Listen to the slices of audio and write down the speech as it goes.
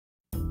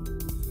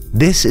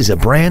This is a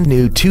brand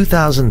new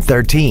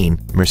 2013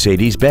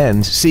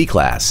 Mercedes-Benz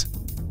C-Class.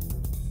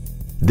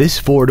 This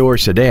four-door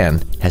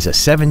sedan has a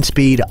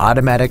 7-speed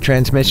automatic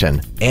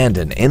transmission and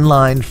an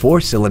inline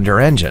 4-cylinder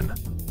engine.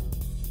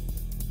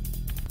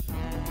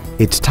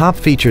 Its top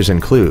features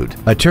include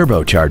a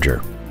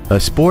turbocharger, a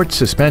sports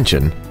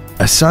suspension,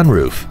 a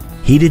sunroof,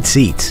 heated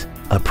seats,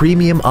 a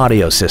premium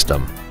audio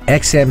system,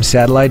 XM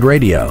satellite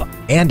radio,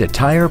 and a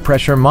tire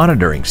pressure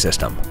monitoring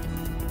system.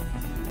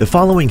 The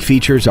following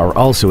features are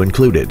also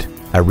included: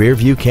 a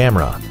rear-view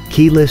camera,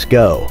 keyless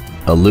go,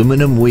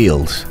 aluminum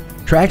wheels,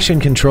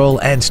 traction control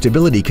and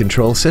stability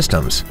control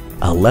systems,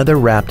 a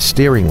leather-wrapped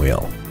steering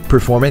wheel,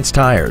 performance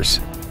tires,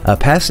 a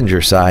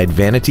passenger side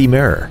vanity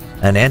mirror,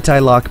 an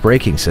anti-lock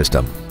braking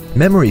system,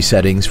 memory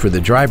settings for the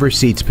driver's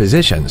seat's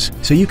positions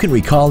so you can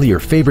recall your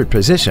favorite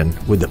position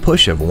with the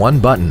push of one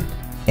button,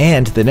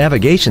 and the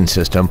navigation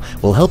system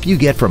will help you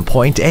get from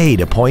point A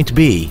to point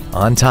B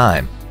on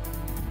time.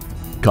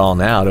 Call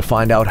now to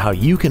find out how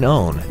you can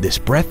own this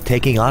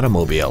breathtaking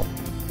automobile.